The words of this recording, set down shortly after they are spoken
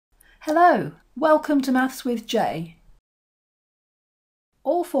Hello, welcome to Maths with Jay.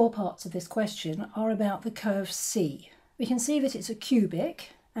 All four parts of this question are about the curve C. We can see that it's a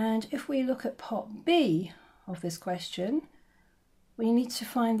cubic, and if we look at part B of this question, we need to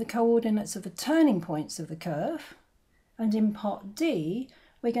find the coordinates of the turning points of the curve, and in part D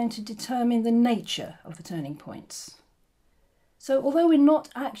we're going to determine the nature of the turning points. So although we're not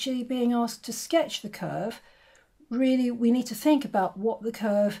actually being asked to sketch the curve, really we need to think about what the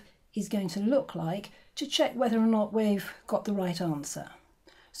curve is going to look like to check whether or not we've got the right answer.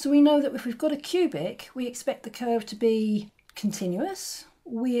 So we know that if we've got a cubic, we expect the curve to be continuous.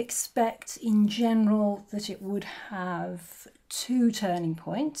 We expect in general that it would have two turning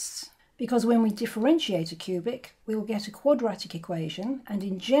points, because when we differentiate a cubic, we'll get a quadratic equation, and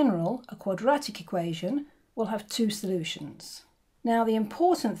in general, a quadratic equation will have two solutions. Now, the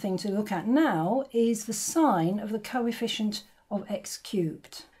important thing to look at now is the sign of the coefficient of x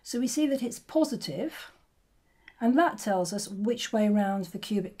cubed. So we see that it's positive, and that tells us which way round the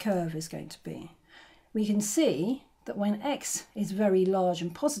cubic curve is going to be. We can see that when x is very large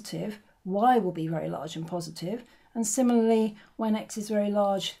and positive, y will be very large and positive, and similarly when x is very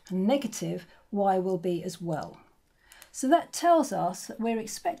large and negative, y will be as well. So that tells us that we're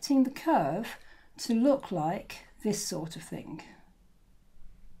expecting the curve to look like this sort of thing.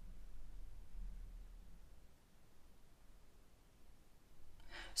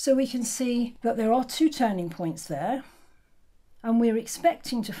 So we can see that there are two turning points there, and we're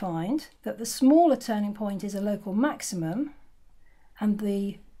expecting to find that the smaller turning point is a local maximum and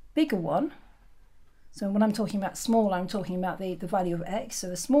the bigger one, so when I'm talking about small, I'm talking about the value of x, so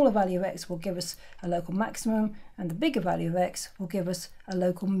the smaller value of x will give us a local maximum and the bigger value of x will give us a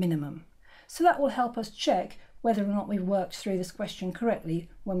local minimum. So that will help us check whether or not we've worked through this question correctly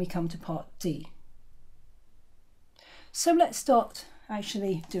when we come to part D. So let's start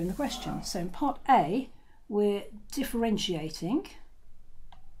actually doing the question. So in part A, we're differentiating.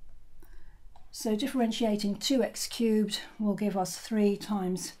 So differentiating 2x cubed will give us 3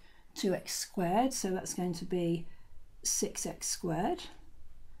 times 2x squared, so that's going to be 6x squared.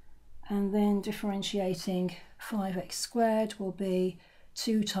 And then differentiating 5x squared will be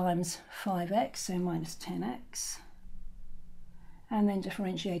 2 times 5x, so minus 10x. And then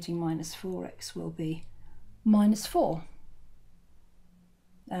differentiating minus 4x will be minus 4.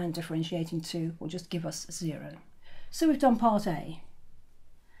 And differentiating 2 will just give us 0. So we've done part A.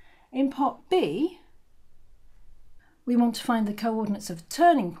 In part B, we want to find the coordinates of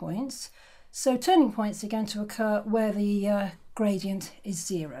turning points. So turning points are going to occur where the gradient is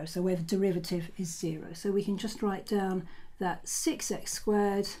 0, so where the derivative is 0. So we can just write down that 6x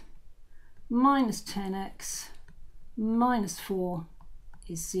squared minus 10x minus 4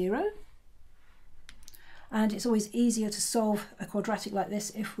 is 0. And it's always easier to solve a quadratic like this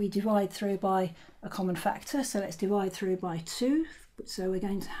if we divide through by a common factor. So let's divide through by 2. So we're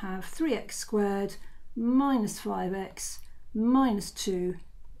going to have 3x squared minus 5x minus 2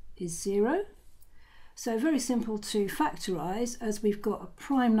 is 0. So very simple to factorise, as we've got a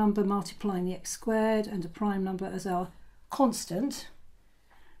prime number multiplying the x squared and a prime number as our constant.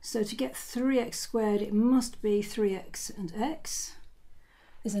 So to get 3x squared, it must be 3x and x.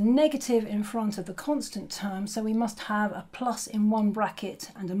 There's a negative in front of the constant term, so we must have a plus in one bracket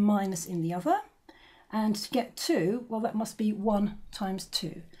and a minus in the other. And to get 2, well, that must be 1 times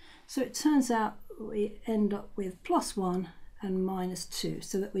 2. So it turns out we end up with plus 1 and minus 2,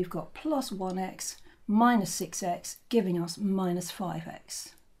 so that we've got plus 1x minus 6x, giving us minus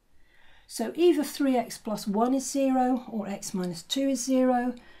 5x. So either 3x plus 1 is 0 or x minus 2 is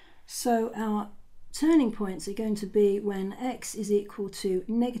 0. So our turning points are going to be when x is equal to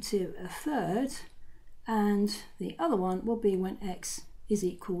negative a third, and the other one will be when x is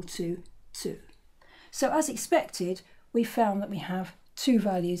equal to 2. So as expected, we found that we have two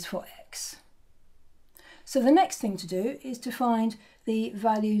values for x. So the next thing to do is to find the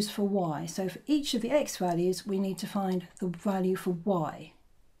values for y. So for each of the x values, we need to find the value for y.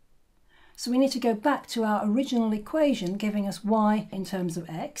 So we need to go back to our original equation giving us y in terms of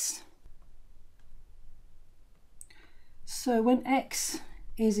x. So when x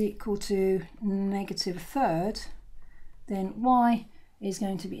is equal to negative a third, then y is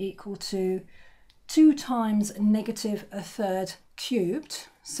going to be equal to 2 times negative a third cubed.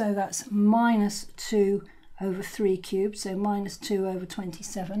 So that's minus 2 over 3 cubed, so minus 2 over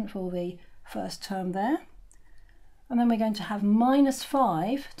 27 for the first term there. And then we're going to have minus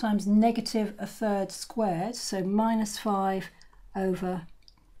 5 times negative a third squared, so minus 5 over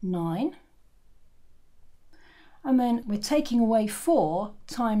 9. And then we're taking away 4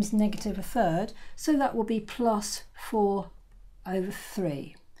 times negative a third, so that will be plus 4 over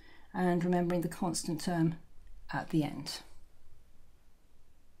 3. and remembering the constant term at the end.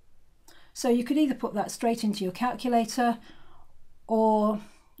 So you could either put that straight into your calculator, or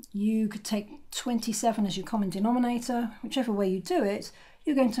you could take 27 as your common denominator. Whichever way you do it,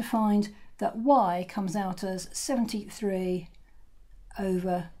 you're going to find that y comes out as 73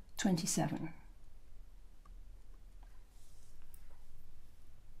 over 27.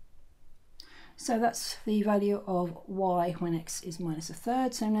 So that's the value of y when x is minus a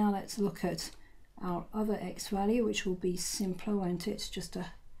third. So now let's look at our other x value, which will be simpler, won't it? It's just an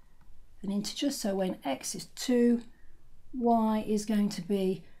integer. So when x is 2, y is going to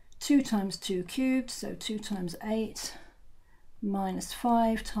be 2 times 2 cubed, so 2 times 8, minus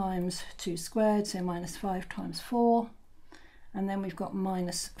 5 times 2 squared, so minus 5 times 4. And then we've got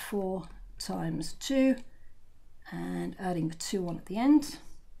minus 4 times 2, and adding the 2 on at the end.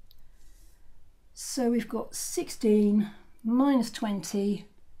 So we've got 16 minus 20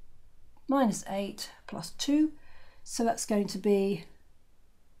 minus 8 plus 2. So that's going to be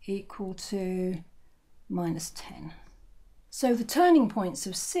equal to minus 10. So the turning points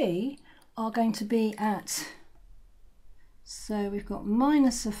of C are going to be at, so we've got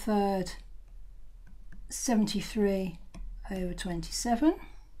minus a third 73 over 27,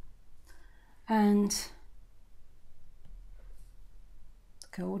 and the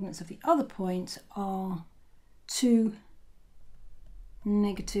coordinates of the other point are 2,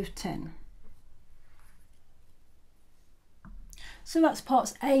 negative 10. So that's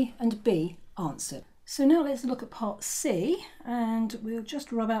parts A and B answered. So now let's look at part C, and we'll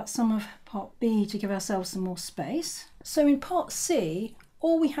just rub out some of part B to give ourselves some more space. So in part C,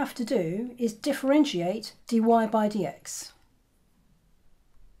 all we have to do is differentiate dy by dx.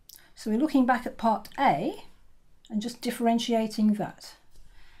 So we're looking back at part A and just differentiating that.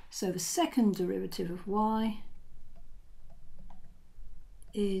 So the second derivative of y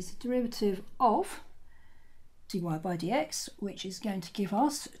is the derivative of dy by dx, which is going to give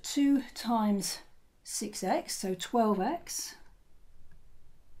us 2 times 6x, so 12x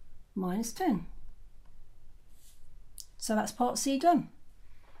minus 10. So that's part C done.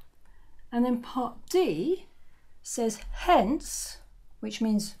 And then part D says hence, which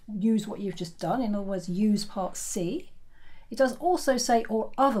means use what you've just done, in other words use part C. It does also say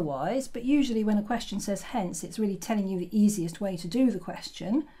or otherwise, but usually when a question says hence, it's really telling you the easiest way to do the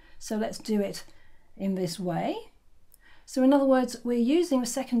question. So let's do it in this way. So in other words, we're using the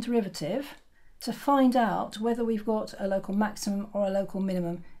second derivative to find out whether we've got a local maximum or a local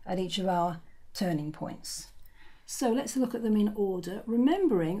minimum at each of our turning points. So let's look at them in order,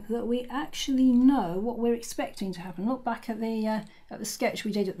 remembering that we actually know what we're expecting to happen. Look back at the sketch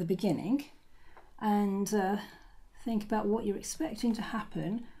we did at the beginning and think about what you're expecting to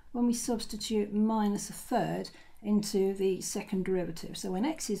happen when we substitute minus a third into the second derivative. So when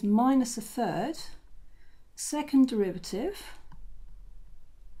x is minus a third, second derivative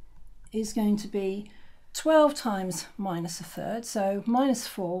is going to be 12 times minus a third, so minus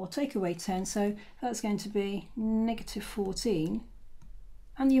 4, we'll take away 10, so that's going to be negative 14.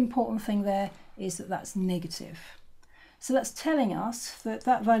 And the important thing there is that that's negative. So that's telling us that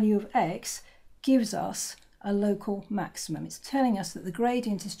that value of x gives us a local maximum. It's telling us that the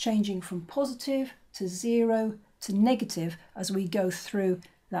gradient is changing from positive to 0 to negative as we go through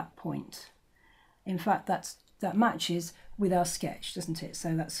that point. In fact, that matches with our sketch, doesn't it?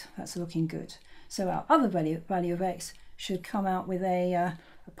 So that's looking good. So our other value of x should come out with a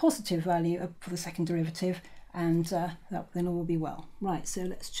positive value for the second derivative, and that then all will be well. Right, so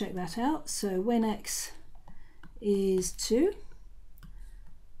let's check that out. So when x is 2,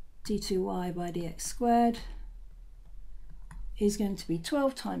 d2y by dx squared is going to be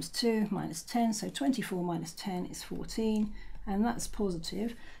 12 times 2 minus 10, so 24 minus 10 is 14, and that's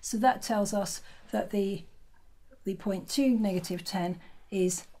positive. So that tells us that the point 2, negative 10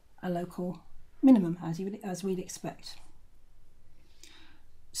 is a local minimum, as we'd expect.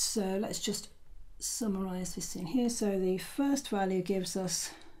 So let's just summarize this in here. So the first value gives us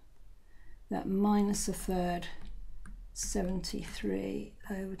that minus a third 73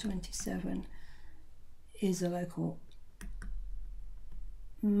 over 27 is a local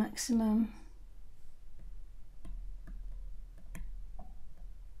maximum.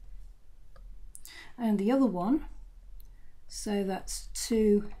 And the other one, so that's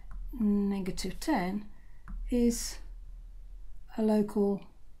 2, negative 10, is a local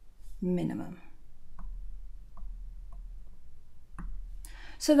minimum.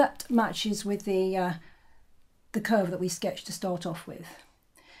 So that matches with the curve that we sketched to start off with.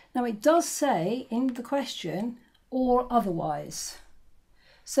 Now it does say in the question or otherwise.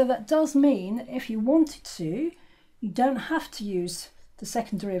 So that does mean that if you wanted to, you don't have to use the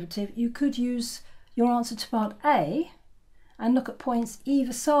second derivative, you could use your answer to part A and look at points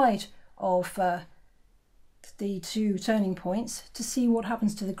either side of the two turning points to see what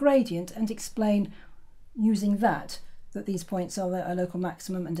happens to the gradient and explain using that these points are a local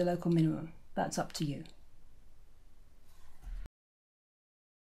maximum and a local minimum. That's up to you.